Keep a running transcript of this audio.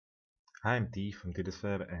Hi, I'm T from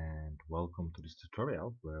TDSphere and welcome to this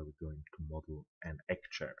tutorial where we're going to model an egg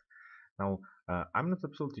chair. Now, I'm not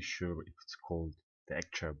absolutely sure if it's called the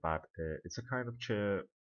egg chair, but it's a kind of chair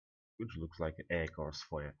which looks like an egg or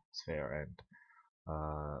sphere and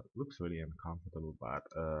looks really uncomfortable, but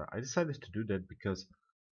I decided to do that because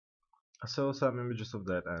I saw some images of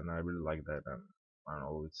that and I really like that, and I don't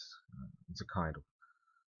know, it's a kind of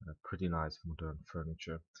pretty nice modern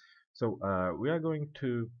furniture. So we are going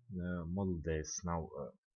to model this. Now,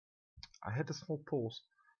 I had a small pause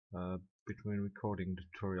uh, between recording the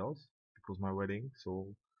tutorials because my wedding, so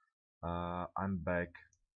I'm back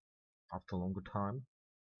after a longer time.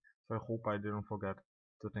 So I hope I didn't forget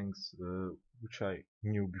the things which I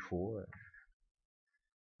knew before.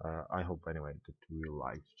 I hope anyway that you will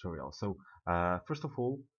like tutorial. So first of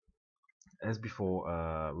all, as before,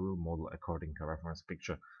 we will model according to reference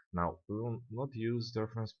picture. Now we will not use the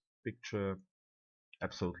reference picture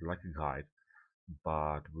absolutely like a guide,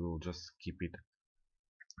 but we will just keep it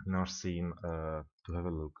in our scene to have a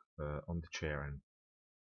look on the chair and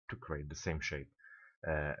to create the same shape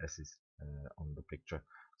as is on the picture.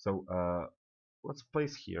 So let's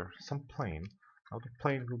place here some plane. Now the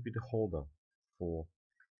plane will be the holder for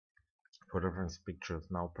reference pictures.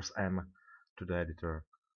 Now press M to the editor,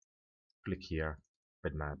 click here,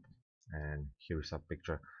 bitmap, and here is our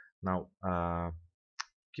picture. Now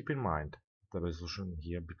keep in mind the resolution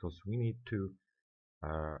here because we need to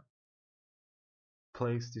uh,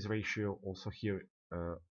 place this ratio also here.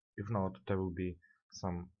 If not, there will be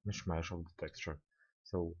some mishmash of the texture.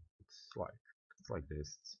 So it's like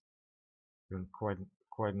this. It's even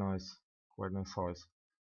quite nice, quite nice size.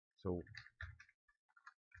 So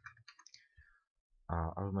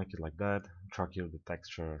I will make it like that. Track here the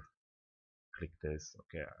texture. Click this.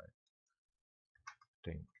 Okay, I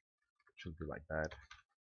think it should be like that.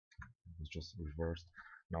 It's just reversed.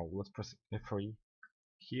 Now let's press F3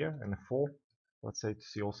 here and F4. Let's say to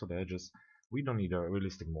see also the edges. We don't need a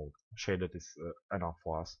realistic mode. Shaded is enough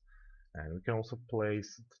for us. And we can also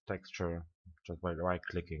place the texture just by right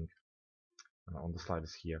clicking on the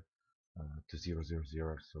sliders here to 0, 0,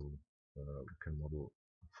 0, so we can model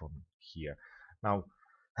from here. Now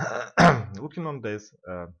looking on this,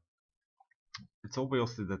 it's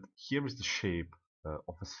obviously that here is the shape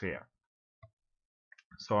of a sphere,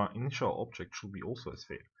 so our initial object should be also a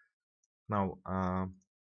sphere. Now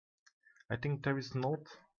I think there is not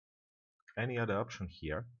any other option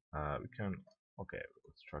here. We can, okay,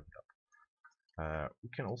 let's drag it up. We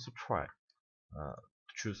can also try to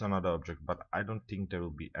choose another object, but I don't think there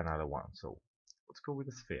will be another one, so let's go with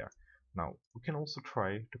the sphere. Now we can also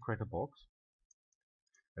try to create a box.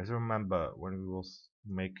 As you remember when we was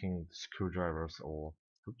making screwdrivers or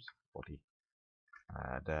oops, body,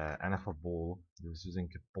 the NFL ball was using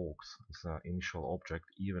a box as an initial object,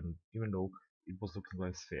 even though it was looking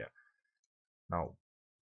like a sphere. Now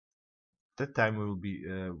that time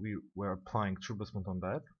we were applying turbo smooth on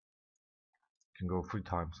that. Can go 3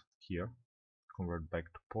 times here, convert back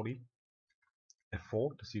to poly,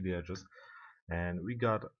 F4 to see the edges, and we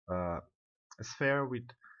got a sphere with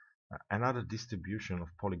another distribution of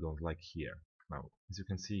polygons like here. Now, as you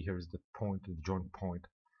can see, here is the point, the joint point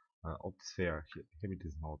of the sphere. Here it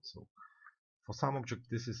is not. So, for some objects,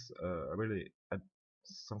 this is really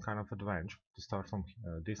some kind of advantage to start from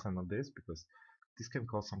this and not this, because this can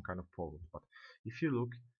cause some kind of problems. But if you look,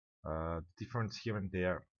 the difference here and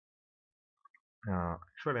there,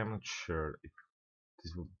 actually, I'm not sure if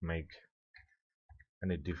this would make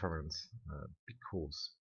any difference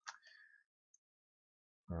because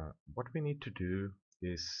what we need to do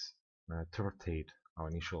is to rotate our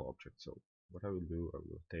initial object. So what I will do, I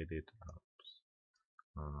will rotate it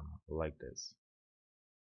like this.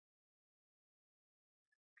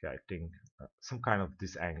 Okay, I think some kind of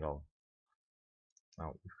this angle.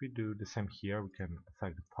 Now, if we do the same here, we can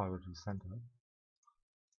affect the power to the center.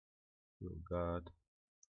 We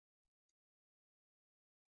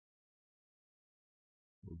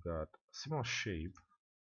got a similar shape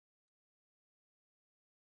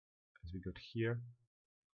as we got here,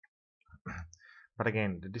 but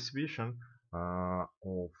again, the distribution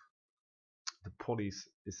of the polys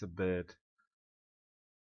is a bit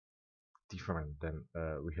different than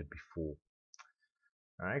we had before.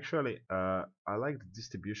 Actually, I like the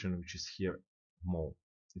distribution which is here more.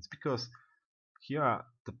 It's because here are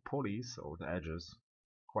the polys or the edges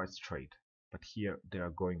quite straight, but here they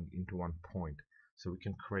are going into one point, so we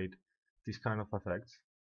can create this kind of effects,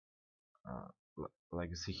 like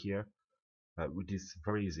you see here, with this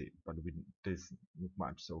very easy, but with this not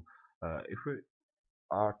much. So if we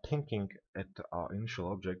are thinking at our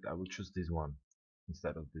initial object, I will choose this one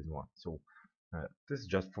instead of this one. So This is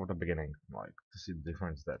just for the beginning, like to see the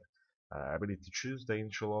difference that ability to choose the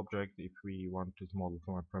initial object if we want to model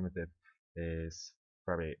from a primitive is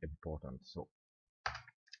very important. So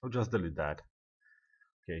we'll just delete that.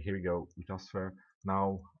 Okay, here we go. We transfer.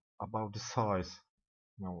 Now about the size.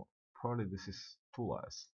 Now probably this is too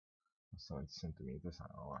less. 70 centimeters.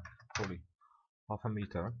 Probably half a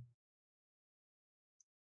meter.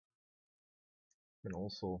 You can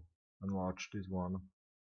also enlarge this one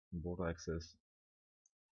on both axes.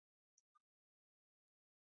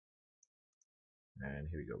 And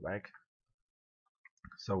here we go back.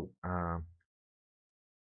 So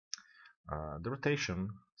the rotation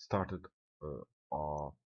started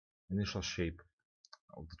our initial shape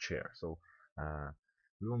of the chair. So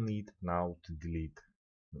we will need now to delete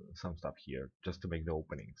some stuff here just to make the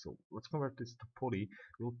opening. So let's convert this to poly.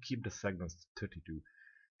 We'll keep the segments to 32. It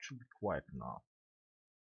should be quite enough.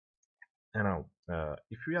 And now,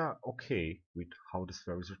 if we are okay with how the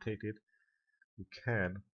sphere is rotated, we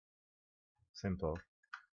can simple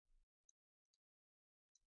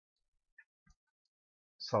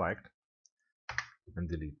select and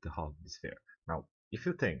delete the half of the sphere. Now, if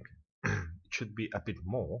you think it should be a bit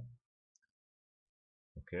more,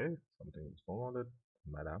 okay, something is wrong with it,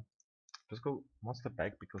 matter. Just go one step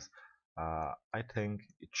back because I think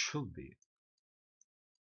it should be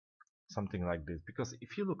something like this. Because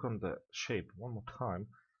if you look on the shape one more time,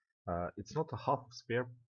 it's not a half sphere,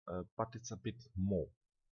 but it's a bit more.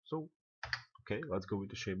 So, okay, let's go with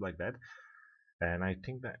the shape like that. And I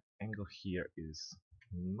think the angle here is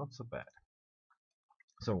not so bad.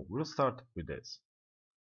 So we'll start with this.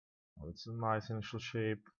 Well, it's a nice initial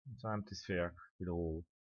shape. It's an empty sphere with a hole,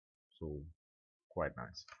 so quite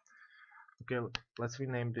nice. Okay, let's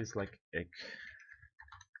rename this like egg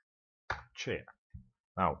chair.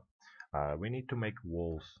 Now we need to make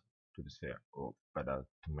walls to the sphere, or better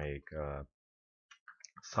to make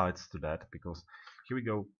sides to that, because here we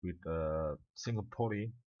go with a single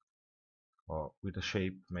poly, or with a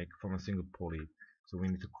shape make from a single poly, so we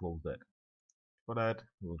need to close that. For that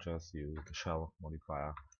we'll just use the shell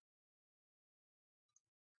modifier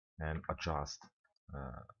and adjust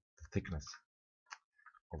the thickness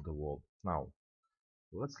of the wall. Now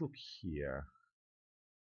let's look here.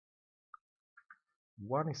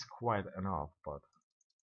 One is quite enough, but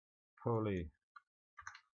probably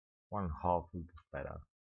 1/2 would be better.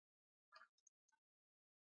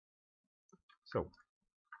 So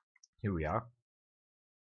here we are,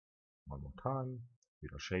 one more time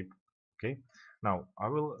with a shape. Okay, now I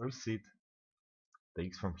will reset the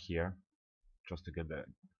X from here just to get the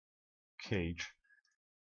cage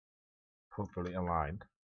properly aligned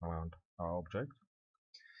around our object.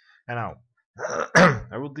 And now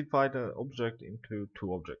I will divide the object into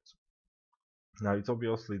two objects. Now it's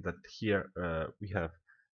obviously that here we have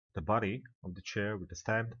the body of the chair with the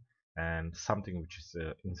stand and something which is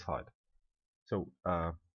inside. So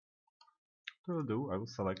what I will do, I will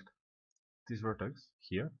select this vertex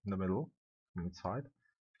here in the middle from inside,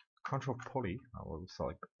 control poly. I will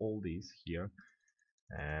select all these here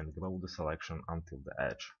and grow the selection until the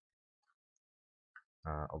edge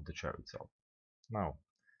of the chair itself. Now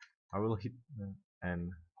I will hit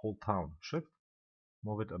and hold down shift,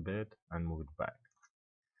 move it a bit and move it back.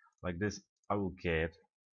 Like this I will get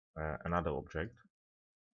another object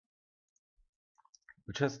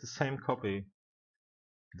which has the same copy,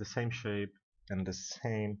 the same shape and the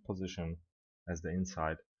same position as the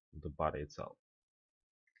inside of the body itself.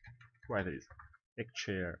 Quite easy. Egg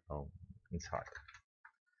chair inside.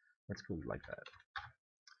 Let's go like that.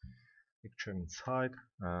 Egg chair inside.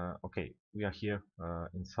 Okay, we are here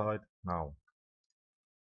inside. Now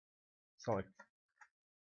select,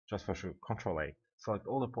 just for sure, Control A. Select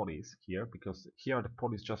all the polys here, because here are the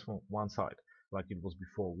polys just from one side, like it was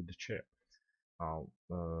before with the chair.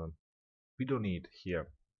 We don't need here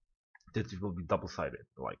that it will be double-sided.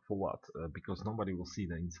 Like for what? Because nobody will see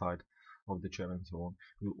the inside of the chair and so on.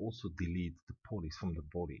 We'll also delete the polys from the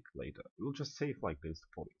body later. We'll just save like this the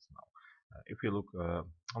polys now. If you look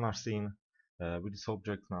on our scene with this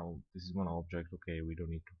object, now this is one object. Okay, we don't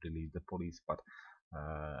need to delete the polys, but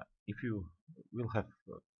if you will have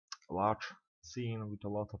a large scene with a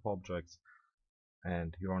lot of objects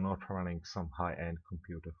and you are not running some high-end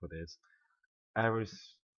computer for this, every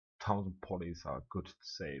 1,000 polys are good to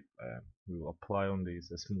save. We will apply on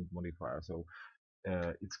these a smooth modifier, so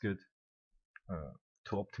it's good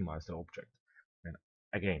to optimize the object. And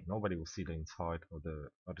again, nobody will see the inside or the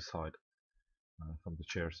other side from the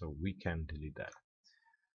chair, so we can delete that.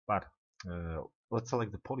 But let's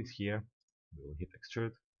select the polys here. We'll hit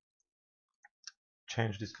extrude,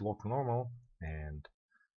 change this to local normal, and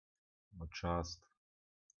adjust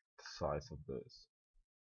the size of this.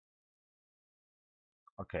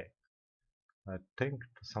 Okay, I think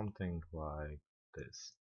something like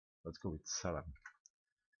this. Let's go with 7.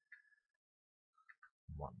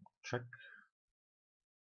 One more check.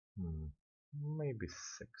 Maybe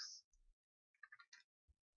 6.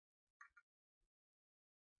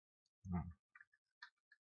 Hmm.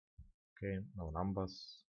 Okay, no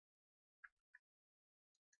numbers.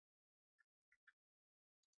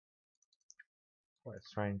 Quite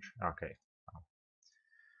strange. Okay.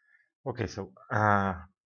 Okay, so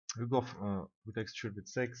we go with extrude with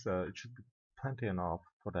 6. It should be plenty enough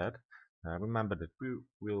for that. Remember that we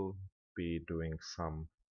will be doing some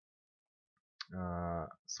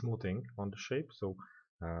smoothing on the shape, so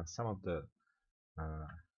some of the uh,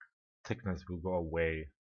 thickness will go away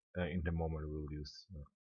in the moment we'll use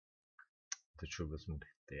the turbo smooth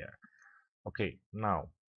there. Okay, now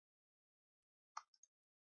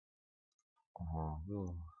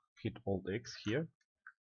we'll hit Alt X here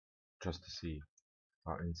just to see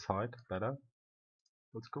our inside better.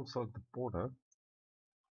 Let's go select the border.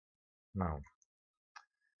 Now,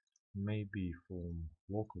 maybe from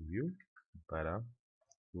local view, better,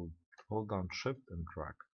 we'll hold down Shift and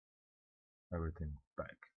drag everything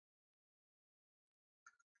back.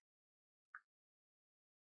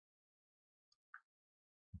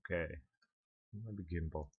 Okay, maybe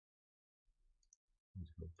gimbal.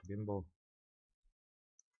 Let's go to gimbal.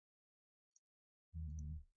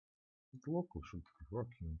 The local should be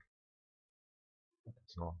working, but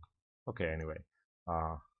it's not. Okay, anyway,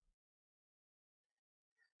 uh,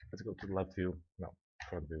 let's go to the left view. No,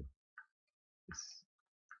 front view. It's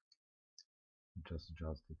just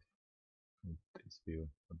adjusted this view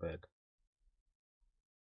a bit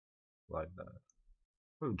like that.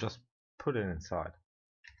 We'll just put it inside.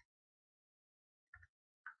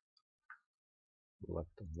 Left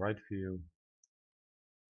and right view.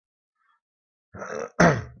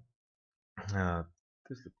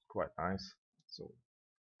 This looks quite nice. So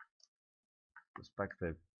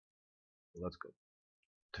perspective. Let's go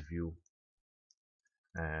to view,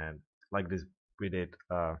 and like this we did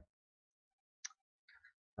a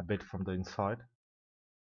bit from the inside,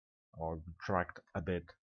 or dragged a bit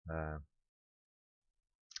uh,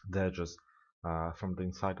 the edges from the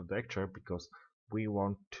inside of the actor, because we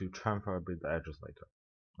want to transfer a bit the edges later.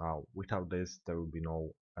 Now without this there will be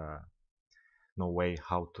no way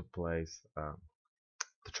how to place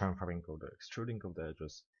the transferring or the extruding of the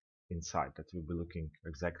edges inside. That will be looking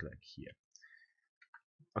exactly like here.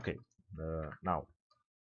 Okay, now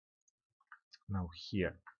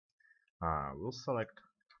here we'll select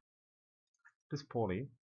this poly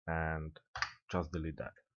and just delete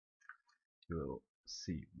that. You will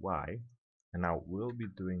see why. And now we'll be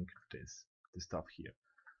doing this stuff here.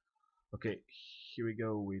 Okay, here we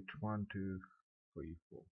go with 1, 2, 3,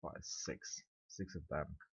 4, 5, 6. 6 of them.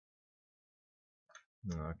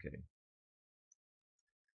 Okay.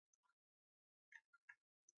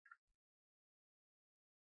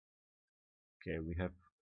 Okay, we have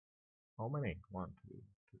how many? 1, 2,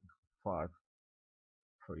 3, 5,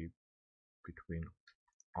 3 between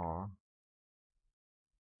R.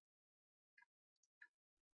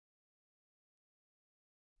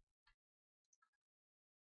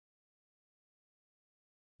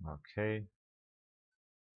 Okay,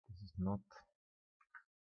 this is not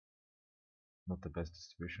the best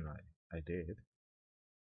distribution I did,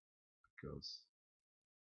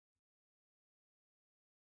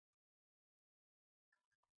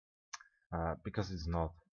 because it's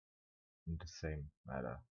not in the same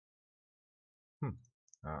matter.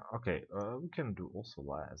 Okay, we can do also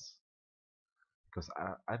less, because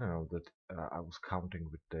I don't know that I was counting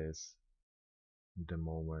with this the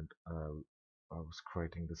moment I was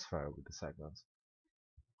creating the sphere with the segments,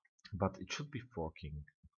 but it should be forking,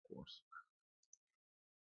 of course.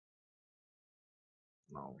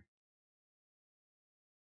 Now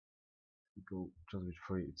we go just with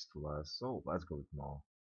 3, it's too less, so let's go with more.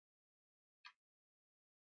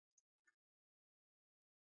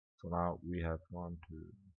 So now we have 1, 2,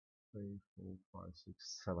 3, 4, 5,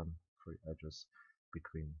 6, 7 free edges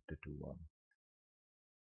between the two one.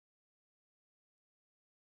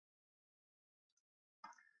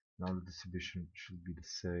 Now the distribution should be the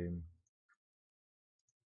same.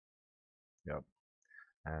 Yep,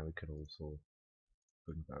 and we can also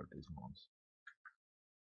convert these ones.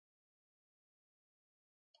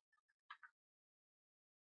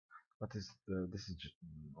 But this is just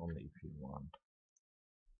only if you want.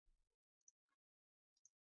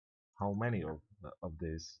 How many of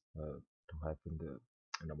these to have in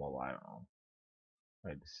the model? I don't know.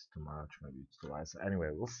 Maybe this is too much. Maybe it's too less. Anyway,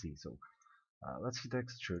 we'll see. So let's hit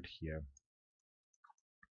extrude here.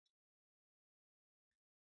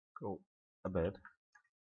 go a bit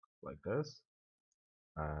like this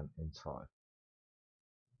and inside.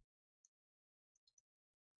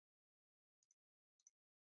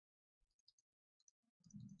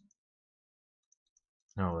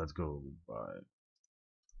 Now let's go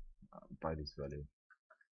by this value.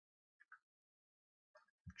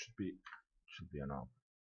 It should be enough.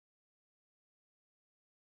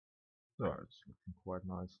 So it's looking quite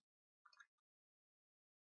nice.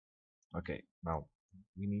 Okay, now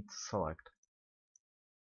we need to select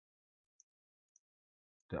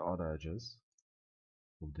the other edges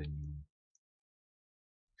of the new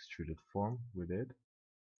extruded form we did.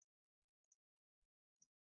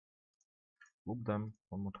 Loop them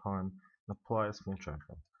one more time and apply a small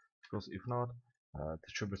chamfer, because if not, the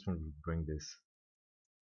turbulence will bring this,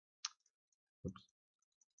 oops,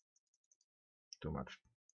 too much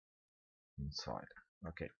inside.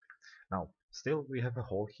 Okay, now still we have a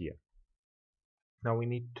hole here. Now we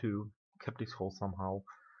need to cap this hole somehow.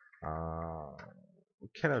 We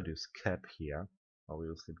cannot use cap here,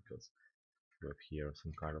 obviously, because we have here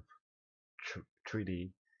some kind of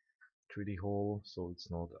 3D hole, so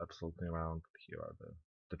it's not absolutely round. Here are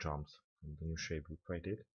the jumps and the new shape we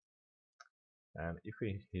created. And if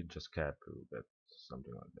we hit just cap, we'll get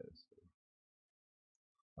something like this.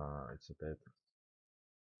 It's a bit.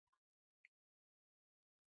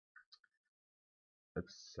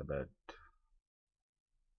 It's a bit.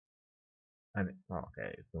 And okay,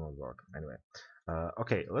 it will not work anyway.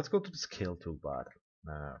 Okay, let's go to the scale toolbar.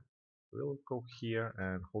 We'll go here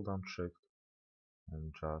and hold down Shift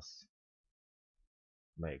and just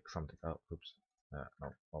make something. Oh, oops. No,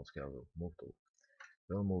 on scale. We'll move to.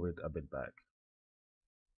 We'll move it a bit back.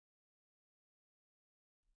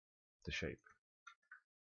 The shape.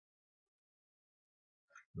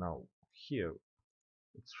 Now here,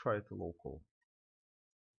 let's try the local.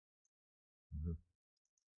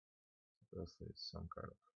 There's some kind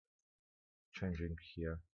of changing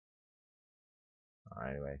here.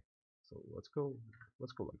 Anyway, so let's go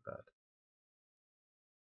like that.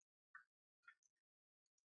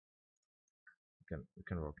 We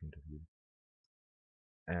can work into view.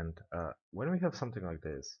 And when we have something like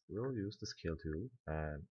this, we'll use the scale tool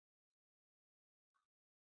and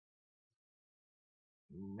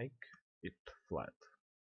make it flat.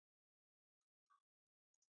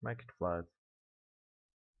 Make it flat.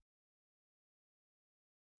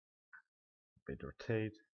 A bit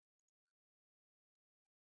rotate.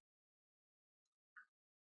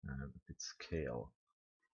 And a bit scale.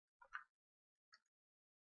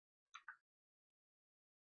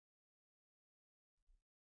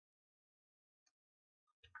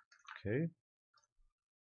 Okay.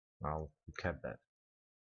 Now we kept that.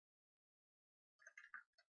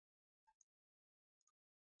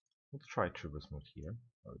 Let's try turbo smooth here.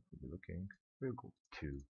 How it will be looking. We'll go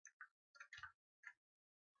 2.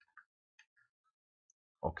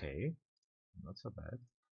 Okay. Not so bad.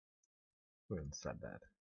 We'll set that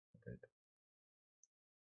a bit.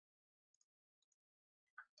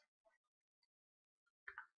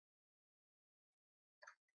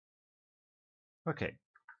 Okay.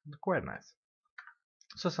 Quite nice.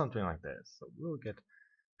 So something like this. So we'll get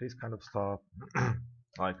this kind of stuff.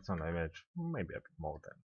 Like it's on the image. Maybe a bit more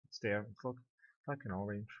than it's there. It looks like an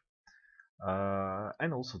orange.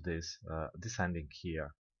 And also this ending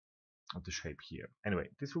here of the shape here. Anyway,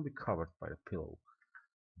 this will be covered by a pillow,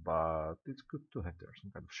 but it's good to have there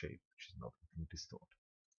some kind of shape which is not looking distorted.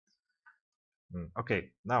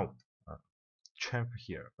 Okay, now chamfer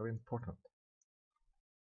here, very important.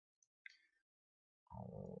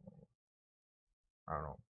 I don't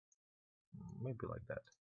know, maybe like that.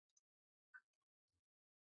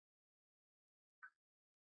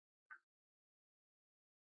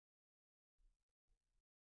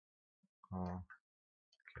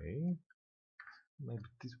 Okay, maybe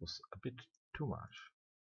this was a bit too much.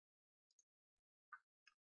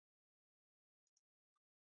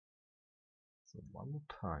 So one more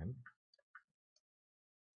time,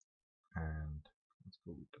 and let's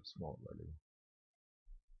go with a small value.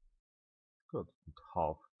 Good, with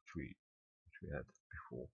half 3, which we had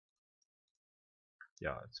before.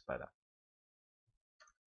 Yeah, it's better.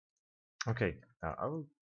 Okay, I will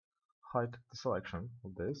hide the selection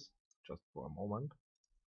of this just for a moment.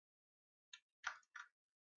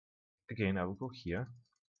 Again, I will go here.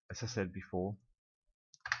 As I said before,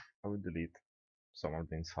 I will delete some of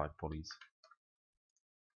the inside polys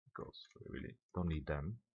because we really don't need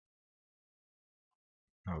them.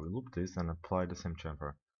 I will loop this and apply the same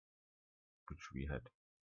chamfer which we had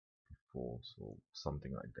before, so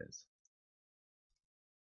something like this.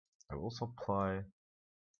 I will also apply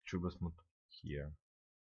turbo smooth here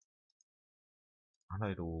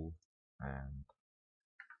highlight all, and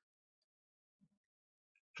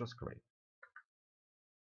just create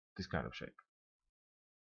this kind of shape.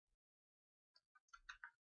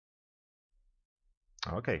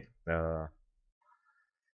 Okay,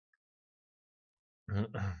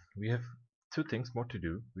 we have two things more to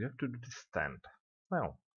do. We have to do the stand.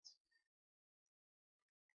 Now,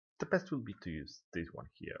 the best will be to use this one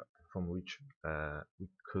here, from which we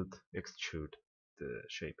could extrude the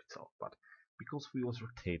shape itself. But because we was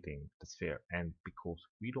rotating the sphere, and because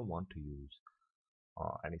we don't want to use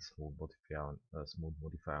any smooth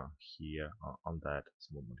modifier here on that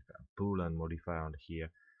smooth modifier, Boolean modifier on here,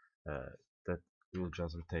 that will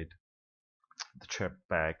just rotate the chair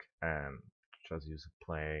back and just use a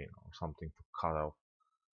plane or something to cut off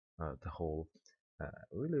the hole.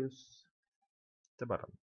 We lose the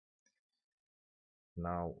bottom.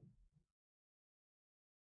 Now,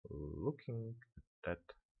 looking at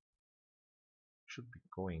that, should be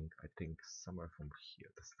going, I think, somewhere from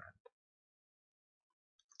here, the stand.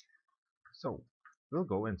 So, we'll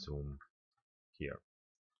go and zoom here.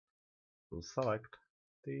 We'll select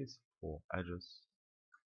these four edges,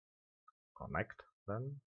 connect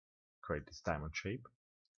them, create this diamond shape.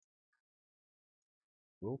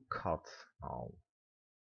 We'll cut now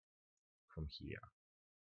from here,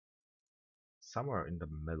 somewhere in the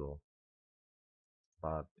middle,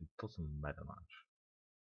 but it doesn't matter much.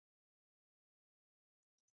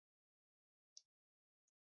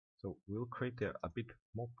 So we'll create there a bit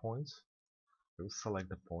more points. We'll select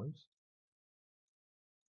the points.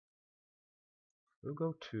 We'll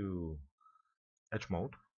go to edge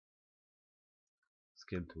mode,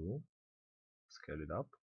 scale tool, scale it up,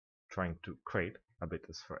 trying to create a bit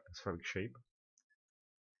of spherical shape.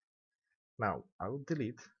 Now I will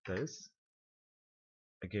delete this.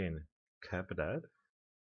 Again, cap that.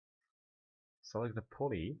 Select the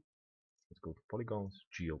poly. Let's go to polygons,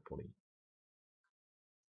 geopoly,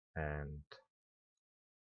 and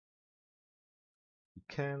you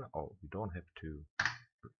can, or you don't have to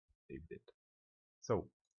leave it. So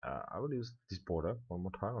I will use this border one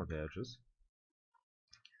more time on the edges.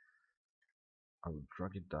 I will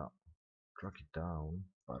drag it down,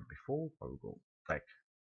 but before I will go back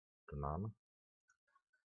to none.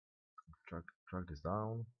 Drag this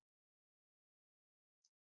down.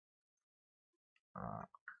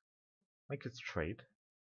 Make it straight.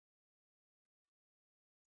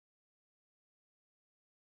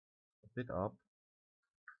 A bit up.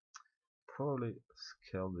 Probably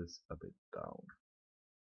scale this a bit down.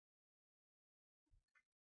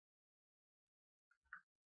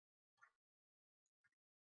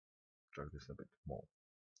 Drag this a bit more.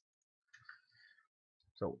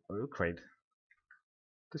 So I will create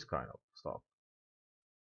this kind of stuff.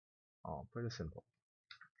 Pretty simple.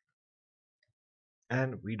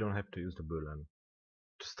 And we don't have to use the boolean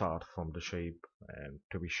to start from the shape and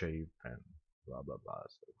to be shape and blah blah blah.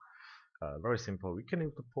 So very simple. We can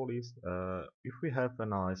use the polys if we have a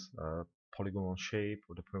nice polygonal shape.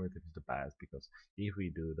 The primitive is the best, because if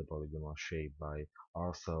we do the polygonal shape by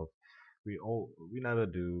ourselves, we never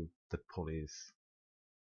do the polys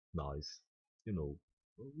nice. You know,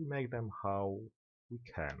 we make them how we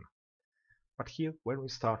can. But here, when we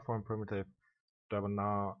start from primitive, to have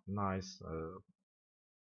a nice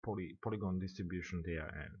polygon distribution there,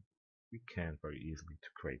 and we can very easily to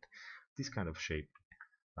create this kind of shape.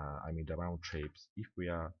 I mean the round shapes, if we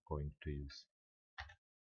are going to use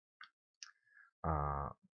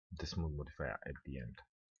the smooth modifier at the end.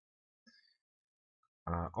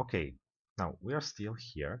 Okay, now we are still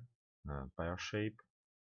here by our shape.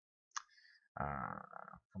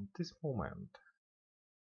 From this moment,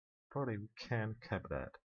 probably we can cap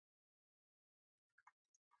that.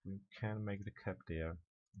 We can make the cap there.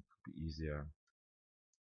 It would be easier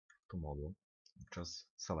to model. Just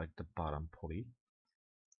select the bottom poly,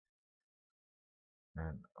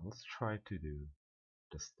 and let's try to do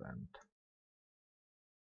the stand.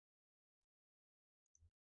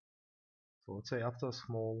 So let's say after a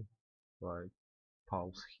small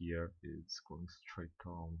pause here, it's going straight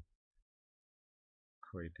down,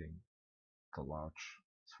 creating the large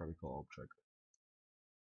spherical object.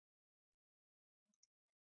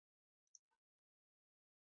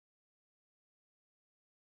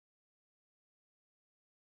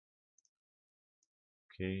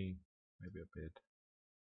 Okay, maybe a bit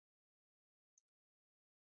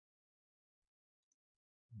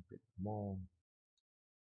more,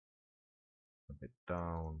 a bit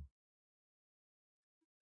down,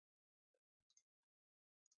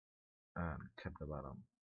 and cap the bottom.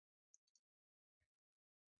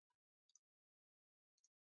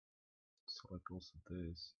 Select also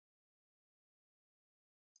this.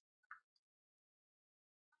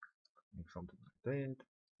 something like that.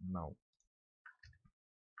 Now,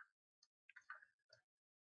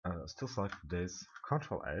 still select this,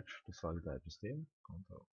 Control Edge to select the edges there.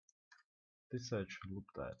 Control. This edge look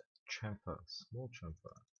that chamfer, small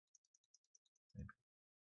chamfer, maybe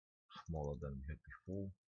smaller than we had before.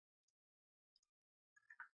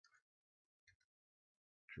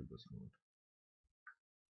 Should be smooth.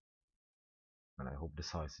 And I hope the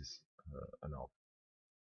size is enough.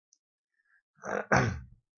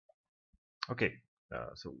 Okay,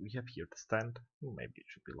 so we have here the stand. Maybe it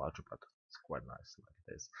should be larger, but it's quite nice like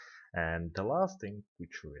this. And the last thing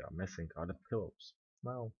which we are missing are the pillows.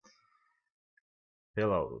 Now,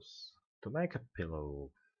 pillows. To make a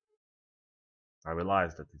pillow, I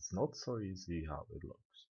realize that it's not so easy how it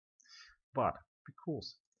looks. But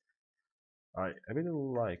because I really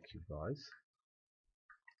like you guys,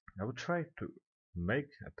 I will try to make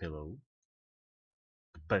a pillow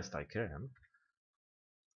the best I can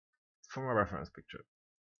from a reference picture.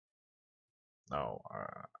 Now,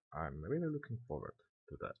 I'm really looking forward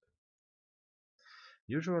to that.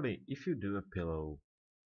 Usually, if you do a pillow,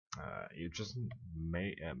 you just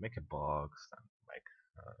make a box and make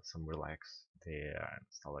some relax there and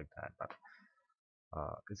stuff like that. But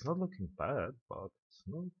it's not looking bad, but it's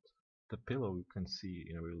not the pillow you can see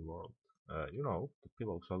in the real world. You know, the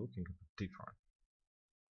pillows are looking a bit different.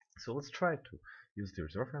 So let's try to use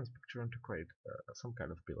this reference picture and to create some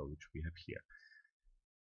kind of pillow which we have here.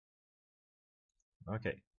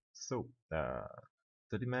 Okay, so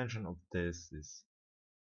the dimension of this is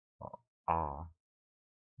R.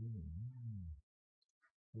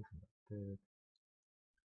 Something like that.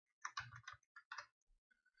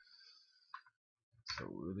 So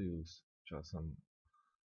we'll use just some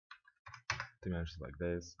dimensions like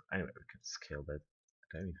this. Anyway, we can scale that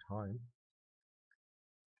at any time.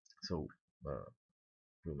 So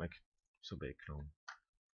we'll make it so big now.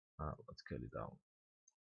 Let's scale it down,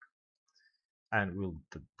 and we'll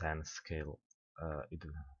then scale it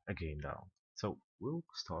again down. So we'll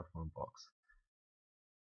start one box.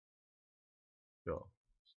 Yeah,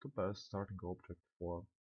 it's the best starting object for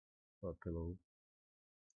a pillow.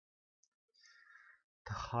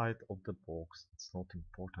 The height of the box, it's not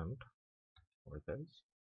important for this.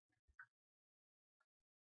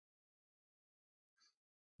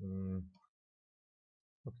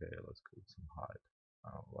 Okay, let's go with some height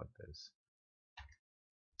like this.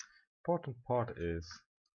 Important part is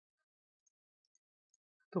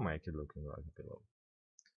to make it looking like a pillow.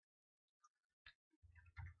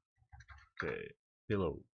 Okay,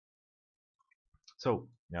 pillow. So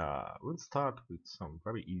we'll start with some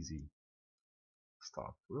very easy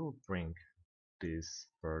stuff. We'll bring these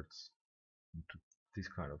birds into this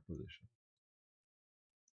kind of position,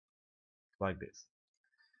 like this.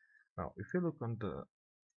 Now, if you look on the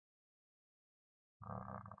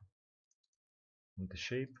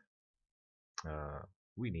shape,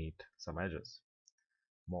 we need some edges,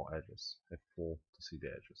 more edges. F4 to see the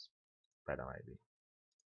edges. Better idea.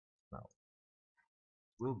 Now,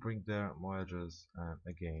 we'll bring there more edges, and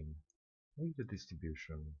again, make the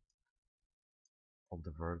distribution of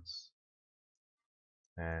the words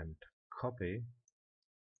and copy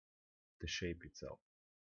the shape itself.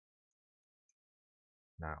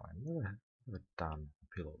 Now, I've never done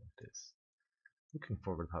a pillow like this. Looking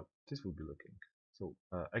forward how this will be looking. So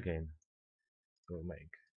again, we'll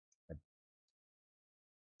make a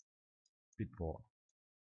bit more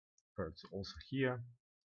birds also here.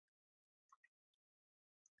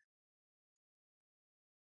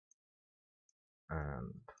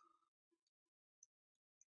 And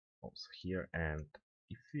also here, and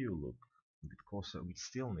if you look a bit closer, we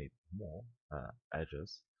still need more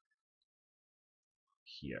edges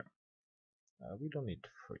here. We don't need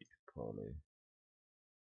 3 probably.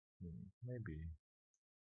 Maybe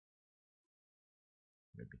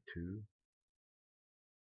 2.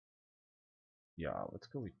 Yeah, let's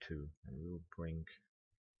go with 2, and we'll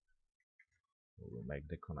make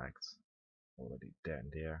the connects already there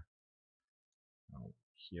and there. Now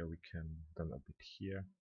here we can done a bit here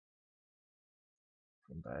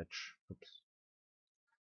from the edge. Oops.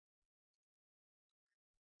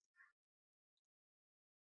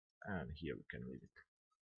 And here we can leave it.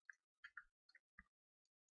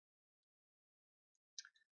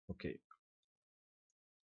 Okay.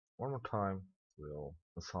 One more time, we'll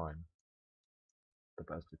assign the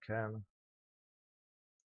best we can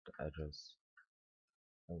the edges,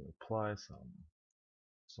 and we'll apply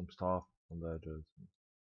some stuff on the edges,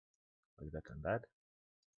 like that and that.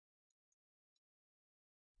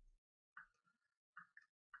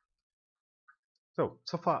 So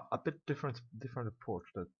far a bit different approach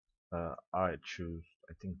that I choose.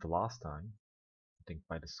 I think the last time, I think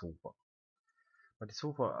by the sofa. But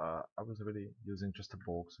so far, I was really using just a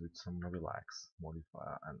box with some relax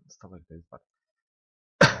modifier and stuff like this. But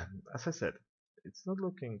as I said, it's not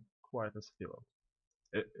looking quite as pillow.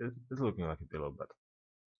 It's looking like a pillow, but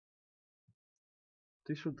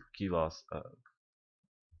this should give us a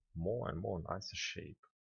more and more nicer shape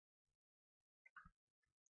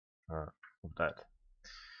of that.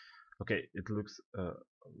 Okay, it looks very,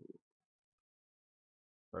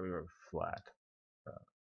 very flat, uh,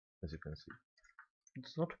 as you can see.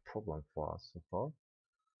 It's not a problem for us so far,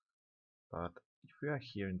 but if we are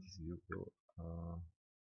here in this view, we'll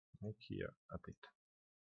make here a bit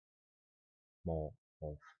more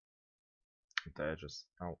of the edges.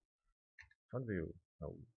 Now, front view,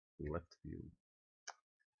 no, left view.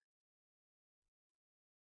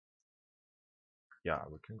 Yeah,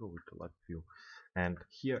 we can go with the left view, and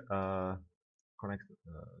here, connect,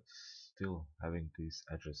 still having these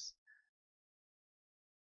edges.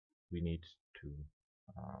 We need to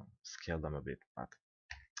scale them a bit, but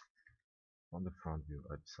on the front view,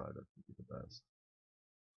 I decided to be the best.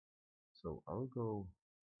 So I'll go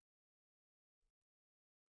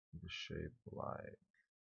the shape like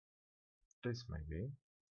this maybe.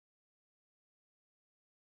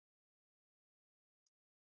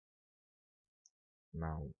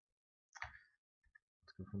 Now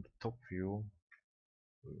let's go from the top view.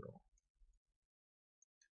 We'll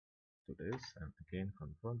do this, and again from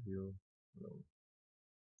the front view, we'll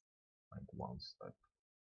find one step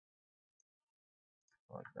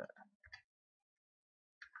like that.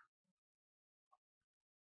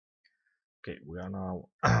 Okay, we are now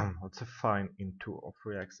let's define in 2 or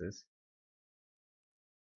 3 axes,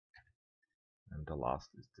 and the last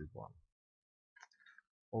is this one.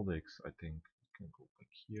 All the X, I think, can go back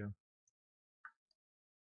here.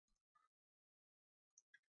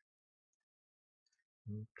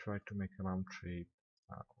 And try to make an arm shape,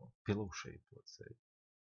 or pillow shape, let's say.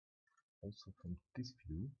 Also from this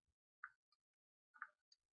view.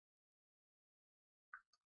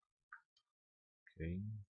 Okay.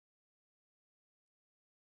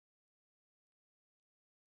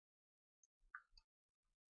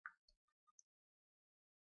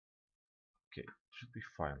 Okay, it should be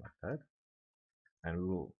fine like that. And we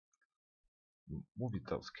will move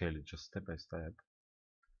it or scale it just step by step.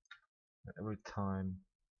 And every time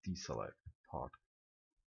deselect a part.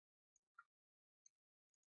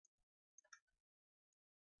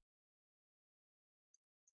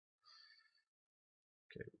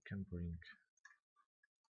 Okay, we can bring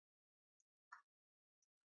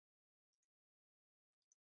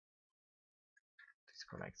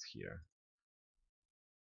disconnects here.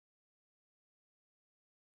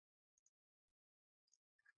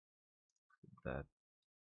 That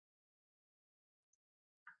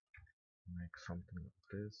make something like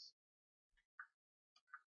this.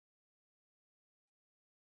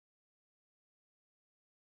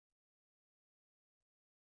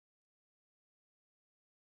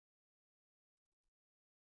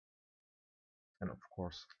 And of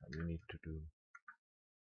course, we need to do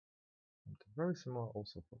something very similar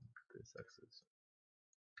also for this axis.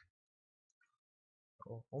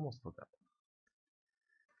 Oh, almost forgot.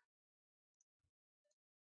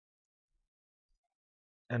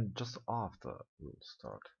 And just after we'll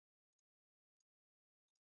start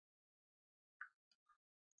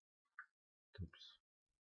to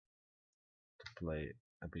play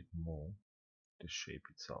a bit more the shape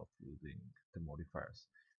itself using the modifiers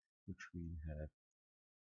which we have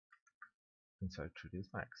inside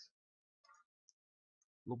 3ds Max.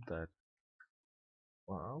 Look that.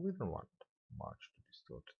 Well, we don't want much to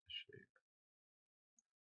distort the shape.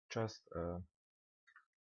 Just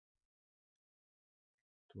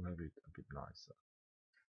to have it a bit nicer.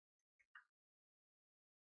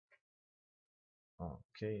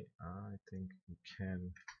 Okay, I think we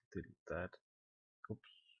can delete that.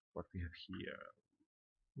 Oops, what we have here.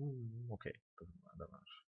 Okay, doesn't matter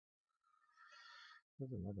much.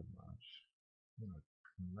 Doesn't matter much. No,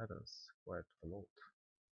 it matters quite a lot.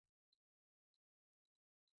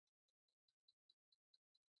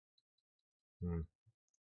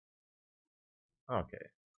 Okay,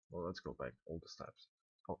 well, let's go back all the steps.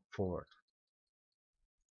 Oh, forward.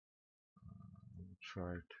 I'll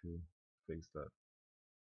try to fix that.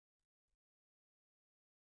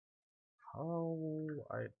 How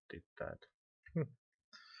I did that?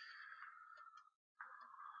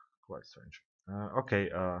 Quite strange. Okay,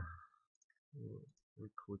 we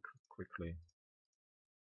quickly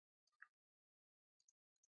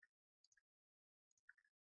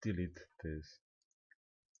delete this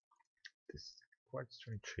quite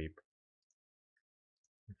strange shape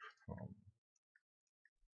from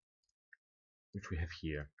which we have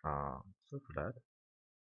here. Sorry for that.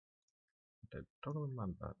 I don't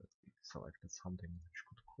remember that we selected something which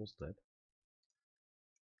could cause that.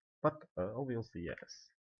 But obviously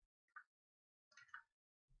yes.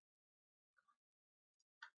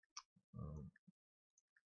 Um,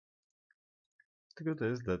 the good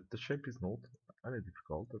is that the shape is not very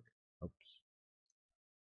difficult. Oops.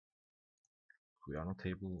 We are not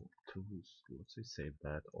able to, let's say, save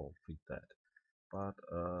that or fit that. But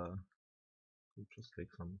it just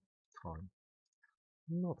take some time.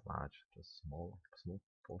 Not much, just small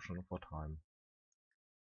portion of our time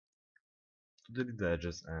to delete the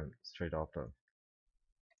edges and straight after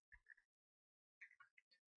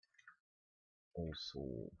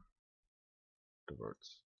also the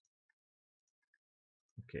words.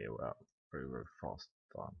 Okay, well, very fast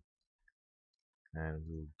done. And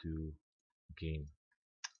we'll do again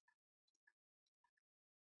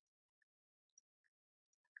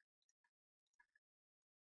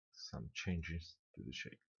some changes to the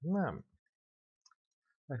shape.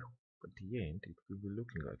 I hope at the end it will be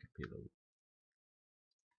looking like a pillow.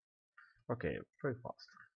 Okay, very fast.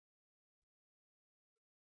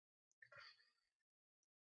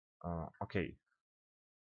 Okay,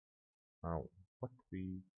 now what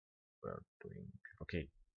we were doing. Okay,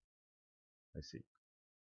 I see.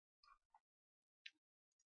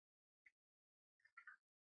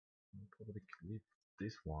 I'll probably leave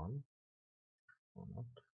this one or not.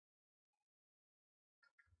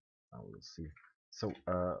 Now we'll see. So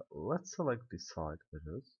let's select this side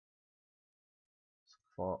edges so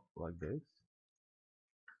far like this,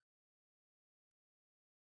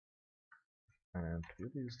 and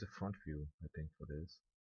we'll use the front view I think for this.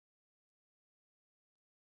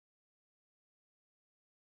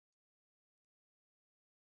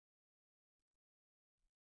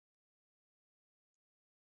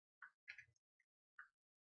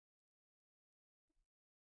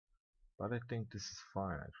 But I think this is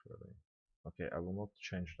fine actually. Okay, I will not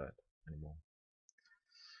change that anymore.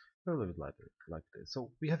 We'll leave it like this.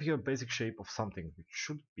 So we have here a basic shape of something which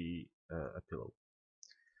should be a pillow.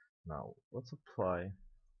 Now let's apply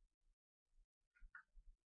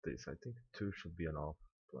this. I think 2 should be enough,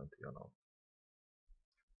 20 enough.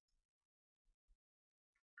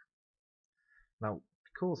 Now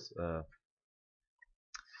because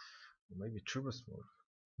maybe turbo smooth.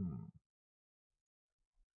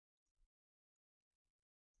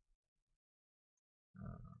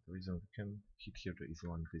 The reason we can hit here the easy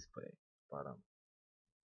one display, but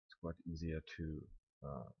it's quite easier to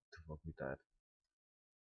work with that.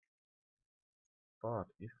 But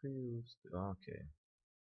if we use okay,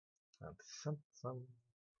 and sometimes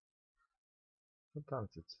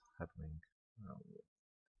it's happening.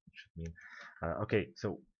 It should mean okay.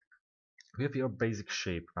 So we have your basic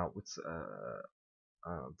shape now. It's the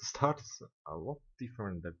start is a lot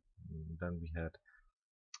different than we had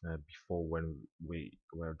before when we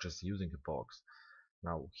were just using a box.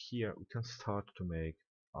 Now here we can start to make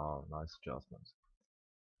our nice adjustments.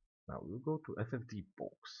 Now we'll go to FFD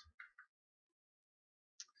box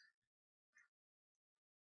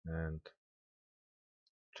and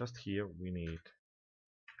just here we need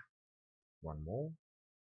one more.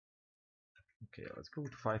 Okay, let's go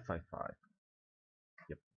with 555.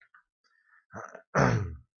 Yep.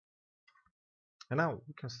 And now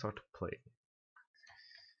we can start to play.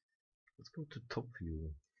 Let's go to top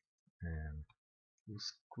view and we'll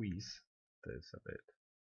squeeze this a bit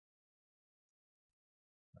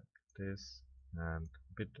like this, and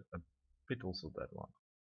a bit also that one.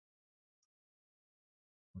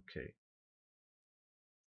 Okay,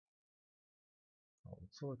 I'll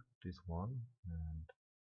select this one and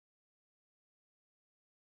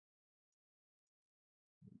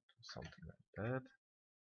do something like that.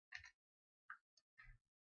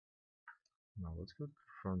 Now let's go to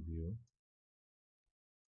front view.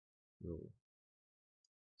 We'll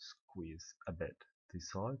squeeze a bit these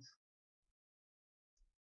sides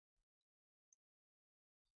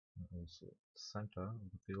and also center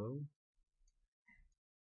of the pillow.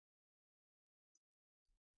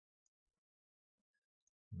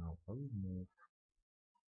 Now I will move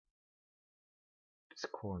these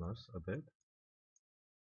corners a bit.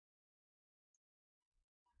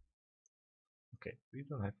 Okay, we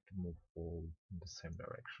don't have to move all in the same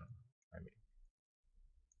direction. I mean,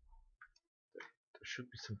 there should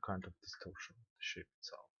be some kind of distortion of the shape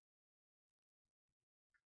itself.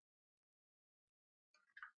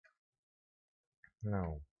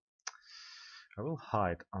 Now, I will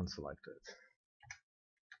hide unselected.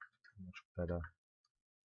 Much better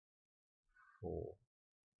for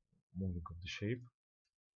moving of the shape.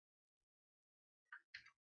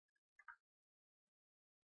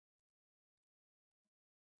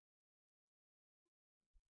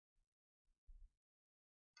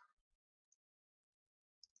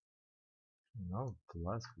 Now the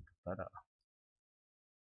less would be better.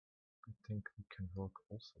 I think we can work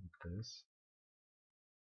also with this.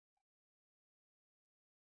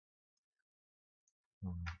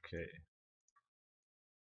 Okay.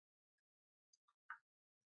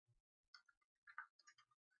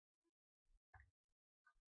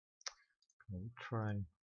 We'll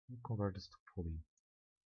convert this to poly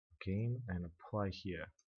again and apply here.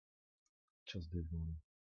 Just this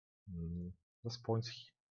one. This points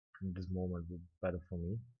in this moment would be better for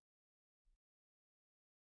me.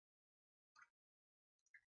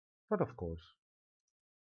 But of course,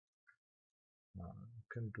 you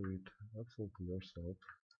can do it absolutely yourself.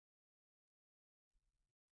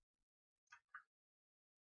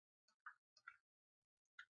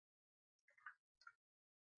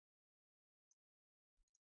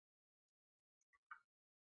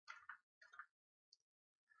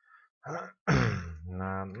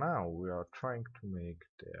 Now we are trying to make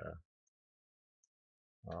there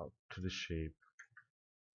to the shape,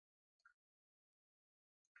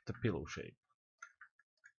 the pillow shape.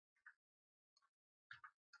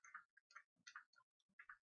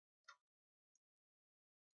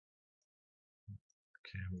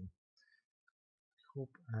 Okay, hope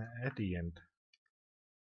at the end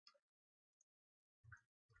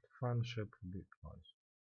the final shape will be nice.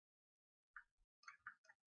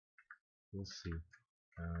 We'll see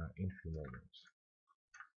in a few moments.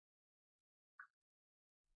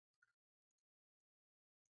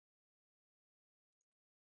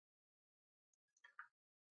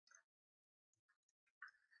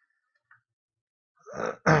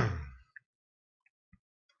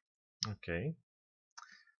 Okay.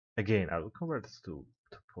 Again, I will convert this to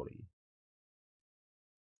poly.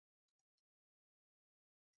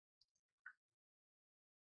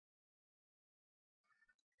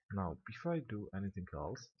 Now, before I do anything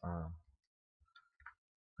else, I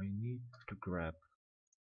need to grab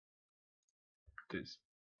this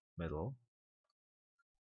metal,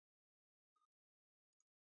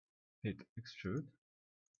 hit extrude,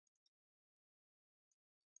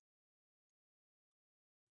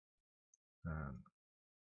 and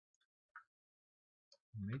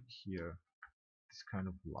make here this kind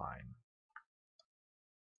of line.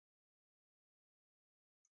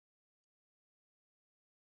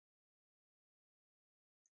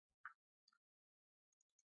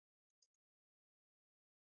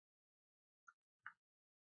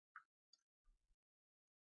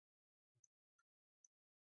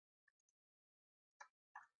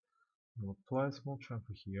 I'll apply a small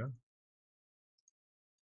chamfer here.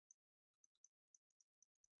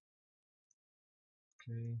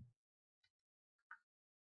 Okay.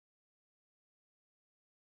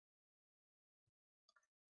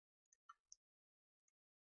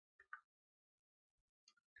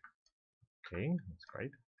 Okay, that's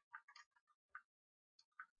great.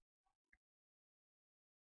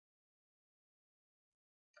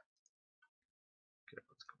 Okay,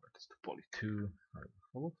 let's convert this to poly 2.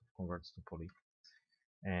 A lot of converts to poly.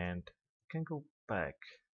 And we can go back.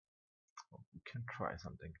 We can try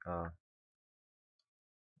something.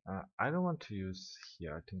 I don't want to use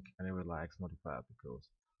here, I think, any relax modifier because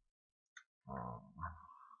uh,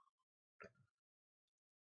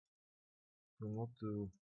 will not do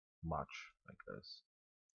much like this.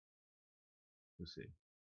 You see,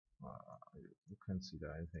 you can't see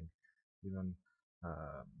that anything. Even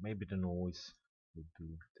maybe the noise will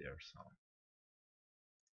do there some.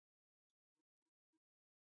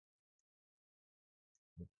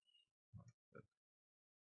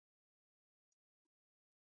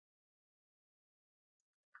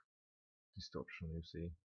 Distortion, you see,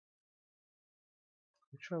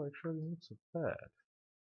 which are actually not so bad.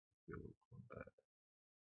 If you look on that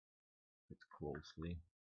a bit closely.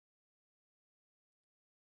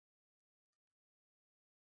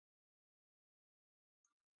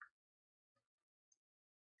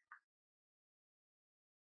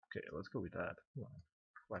 Okay, let's go with that. Well,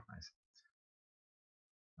 quite nice.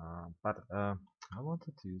 But I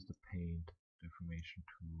wanted to use the paint deformation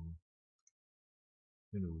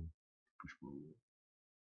to, push through.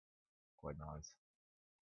 Quite nice.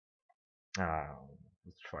 Ah,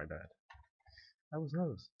 let's try that. I was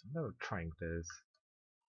never trying this.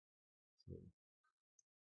 So,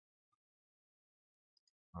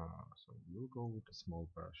 so we'll go with a small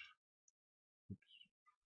brush. Oops.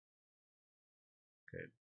 Okay,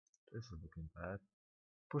 this is looking bad.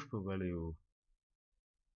 Push pull value.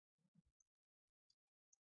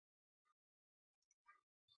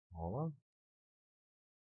 Smaller.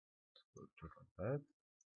 So just like that.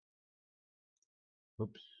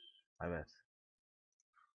 Oops, my bad.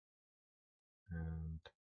 And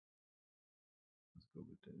let's go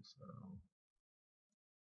with this.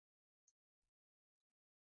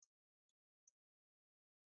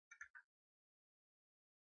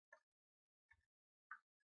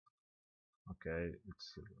 Okay,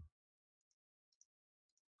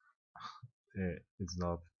 it's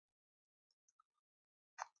not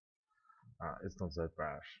that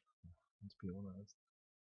bad. Let's be honest.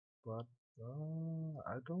 But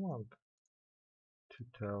I don't want to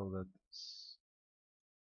tell that it's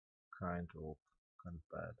kind of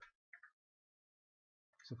bad.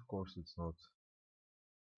 So of course it's not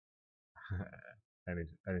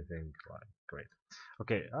anything like great.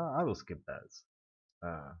 Okay, I will skip that.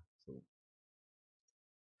 So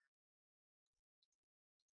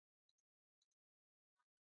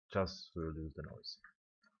just to reduce the noise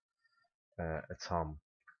at some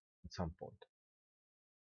point.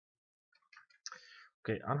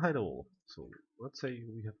 Okay, unhide all. So let's say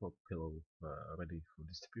we have a pillow ready for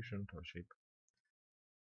distribution to a shape.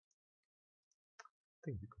 I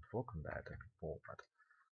think we could work on that a bit more, but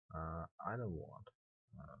I don't want.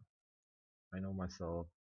 Uh, I know myself.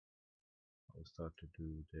 I will start to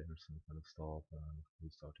do there some kind of stuff, and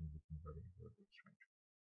we're starting looking very, very strange.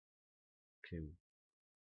 Okay,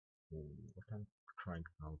 what I'm trying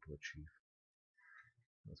now to achieve.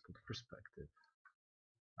 Let's go to perspective.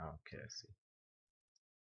 Okay, I see.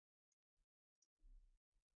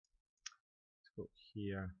 Let's go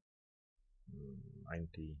here.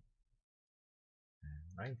 90 and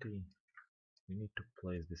 90. We need to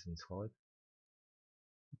place this inside.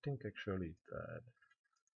 I think actually that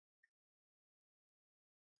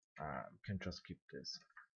we can just keep this.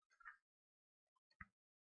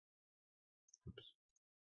 Oops.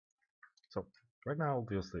 So right now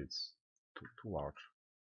obviously it's too large,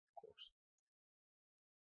 of course.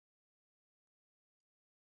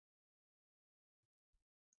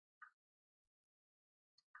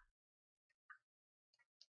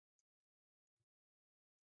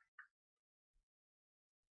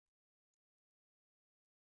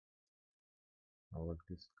 I like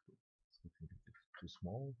this. I think it's too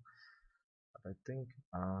small, but I think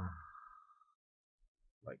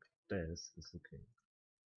like this is looking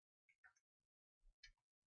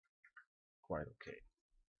quite okay.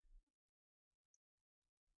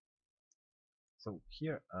 So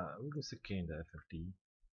here we'll just again the FFD.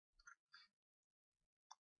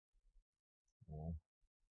 Oh,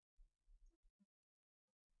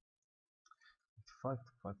 5 to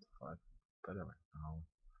 5 to 5. Better right now.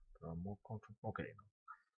 There are more control. Okay, no.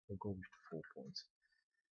 We'll go with 4 points.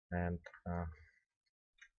 And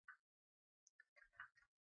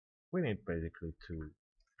we need basically to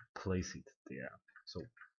place it there. So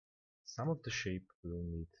some of the shape will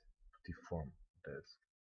need to deform this.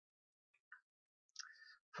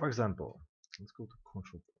 For example, let's go to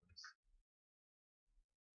control points.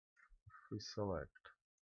 If we select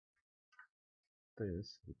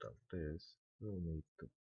this without this, we'll need to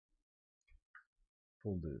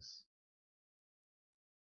pull this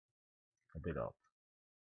a bit up.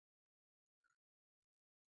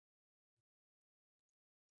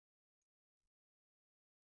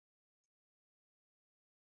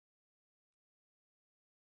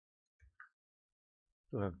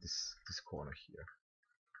 To have this corner here.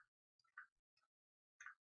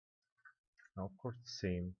 Now of course the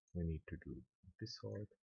same we need to do on this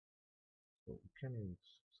side. So we can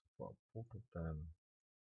use for both of them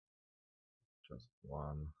just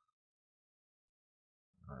one.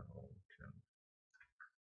 I don't know, we can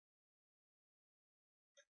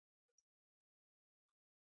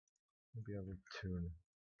maybe I will turn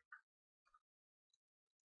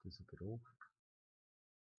this a bit off.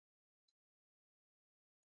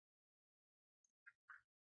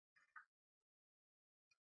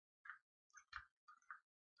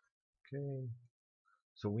 Okay,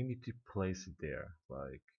 so we need to place it there,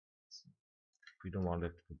 like we don't want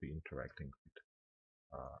it to be interacting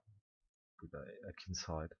with a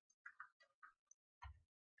inside.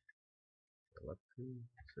 Left view,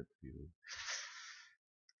 set view.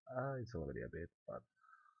 It's already a bit, but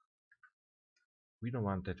we don't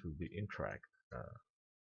want that to be interact.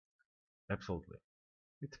 Absolutely,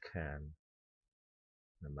 it can,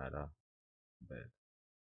 no matter, but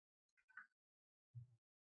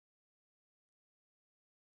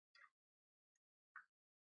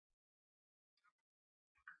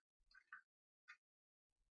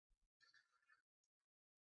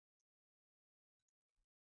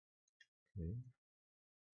okay.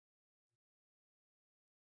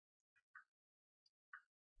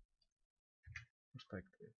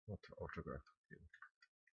 Perspective, not orthographic view.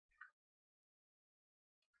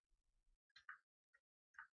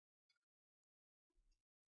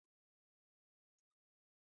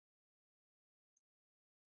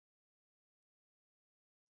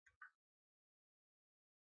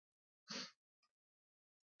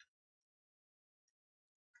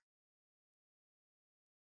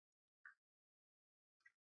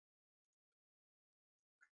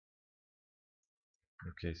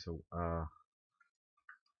 Okay, so we're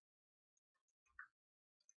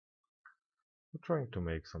trying to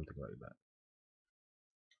make something like that.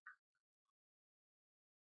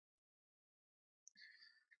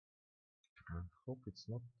 I hope it's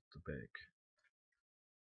not too big,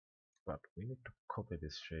 but we need to copy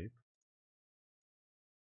this shape.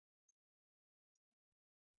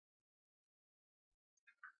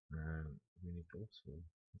 And we need also,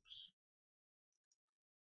 oops,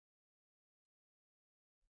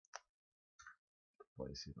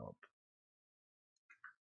 place it up.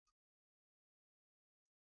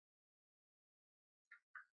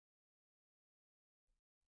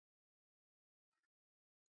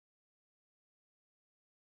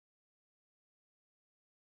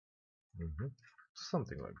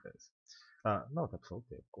 Something like this. Not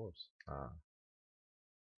absolutely, of course.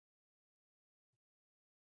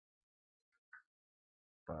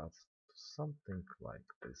 But something like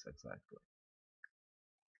this exactly.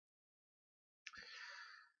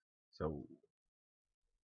 So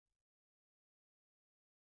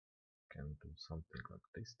can do something like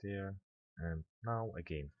this there. And now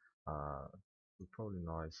again, we probably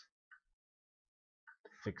nice to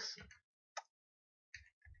fix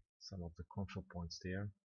some of the control points there.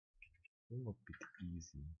 It will not be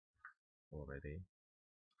easy already.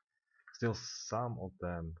 Still, some of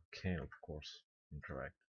them can, of course,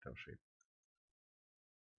 interact with our shape.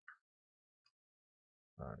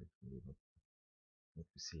 We will not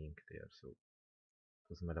be seeing there, so it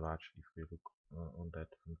doesn't matter much if we look on that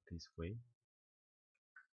from this way.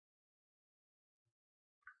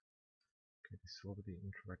 Okay, this is already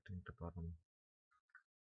interacting with the bottom.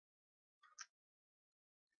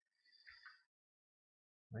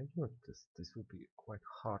 I knew this will be quite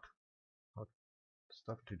hard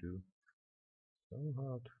stuff to do. So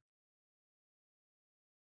hard.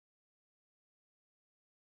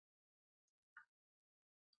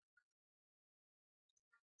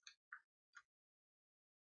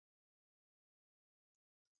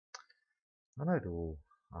 And I do.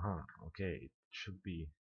 Okay, it should be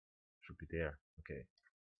there. Okay.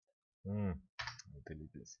 I'll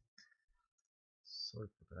delete this. Sorry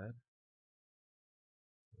for that.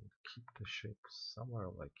 We'll keep the shape somewhere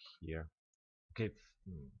like here. Okay.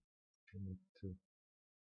 We need to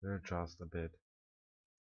adjust a bit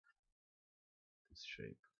this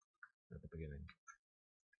shape at the beginning.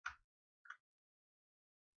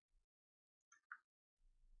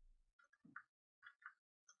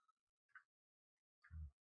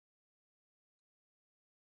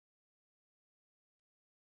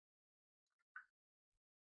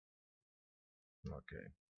 Okay.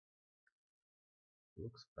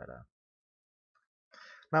 Looks better.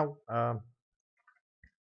 Now,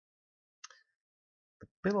 the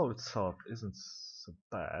pillow itself isn't so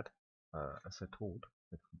bad as I thought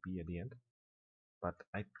it would be at the end. But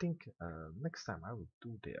I think next time I will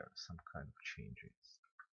do there some kind of changes.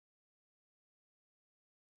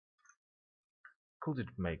 Could it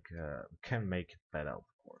make can make it better, of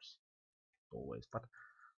course, always. But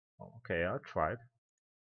okay, I tried.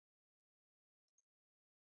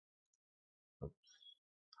 Oops.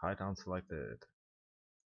 Height unselected.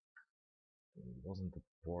 It wasn't the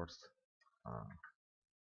uh,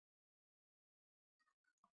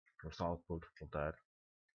 worst output for that.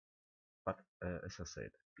 But as I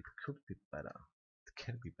said, it could be better. It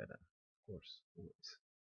can be better, of course, always.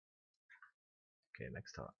 Okay,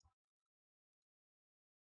 next time.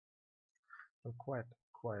 I'm quite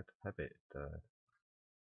happy that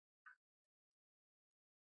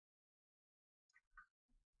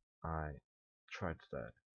I tried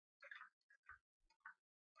that.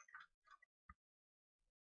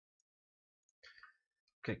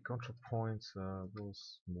 Okay, control points. We'll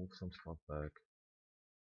move some stuff back.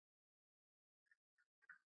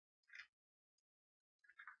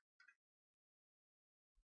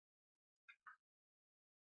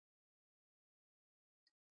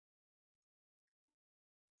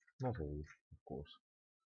 Not all, of course.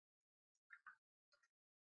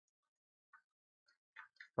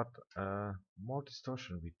 But more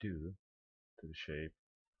distortion we do to the shape,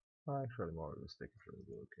 actually more realistic is really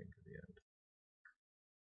looking at the end.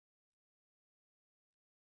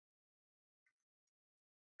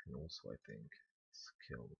 And also I think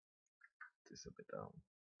scale this a bit down.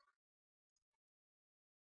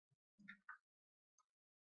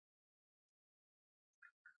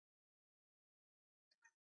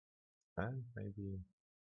 And maybe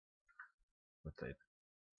rotate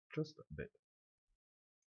just a bit.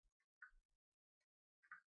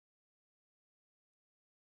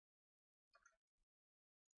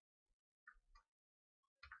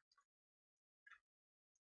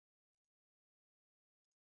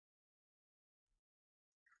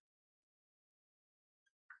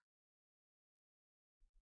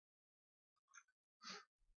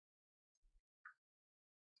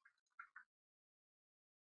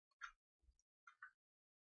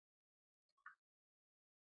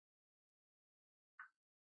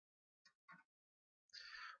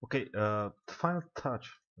 Okay, the final touch,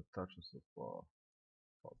 the touches of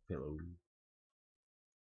pillow.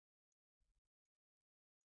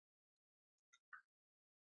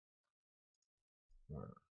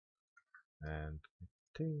 Uh, and I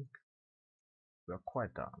think we are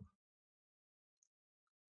quite done.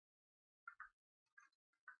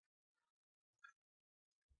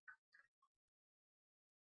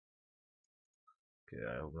 Okay,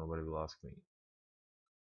 I hope nobody will ask me.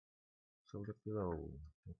 So the pillow,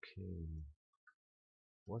 okay,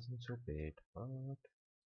 wasn't so bad, but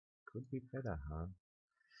could be better, huh?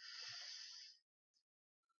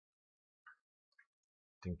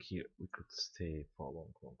 I think here we could stay for a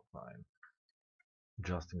long, long time,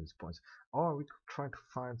 adjusting these points. Or we could try to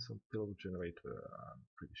find some pillow generator. I'm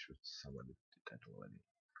pretty sure somebody did that already.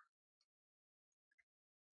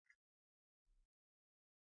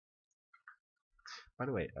 By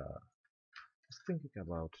the way, I was thinking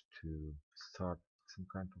about to start some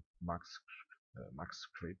kind of max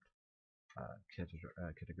script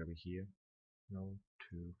category here,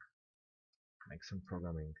 to make some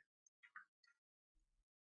programming.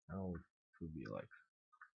 It would be like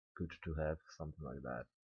good to have something like that.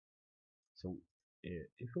 So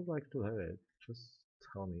if you'd like to have it, just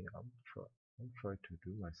tell me. I'll try to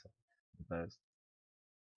do myself the best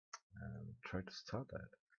and try to start that.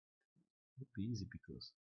 It would be easy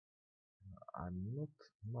because I'm not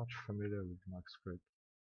much familiar with Max script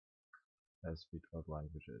as with other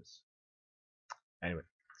languages. Anyway,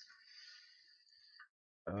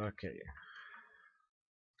 okay,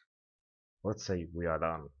 let's say we are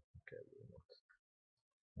done. Okay, we will not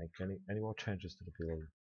make any more changes to the field.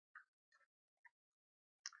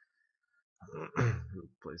 We'll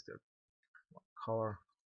place the color.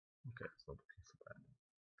 Okay, it's not looking so bad.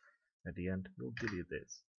 At the end, we'll delete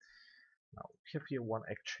this. Now we have here one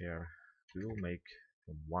egg chair. We will make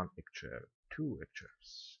from one egg chair two egg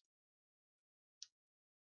chairs.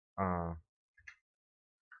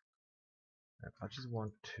 And I just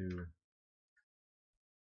want to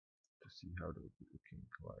see how they would be looking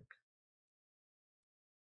like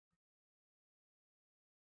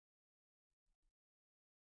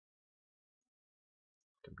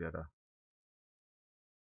together.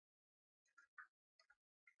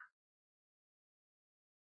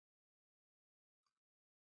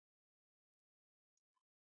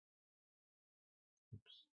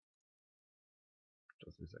 Oops,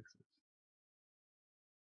 just this axis.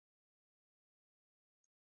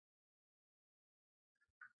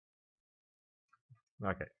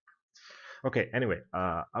 Okay. Okay. Anyway,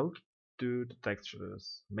 I'll do the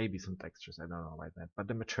textures, maybe some textures. I don't know like that. But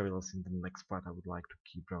the materials in the next part, I would like to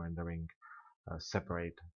keep rendering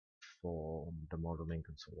separate from the modeling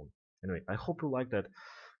and so on. Anyway, I hope you like that.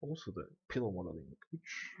 Also, the pillow modeling,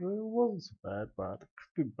 which wasn't so bad, but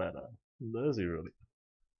could be better. Does it really?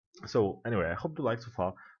 So anyway, I hope you liked so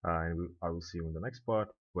far, and I will see you in the next part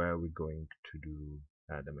where we're going to do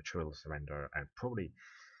the materials render and probably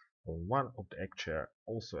on one of the egg chair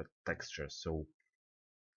also a texture. So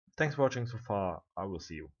thanks for watching so far. I will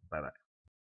see you. Bye bye.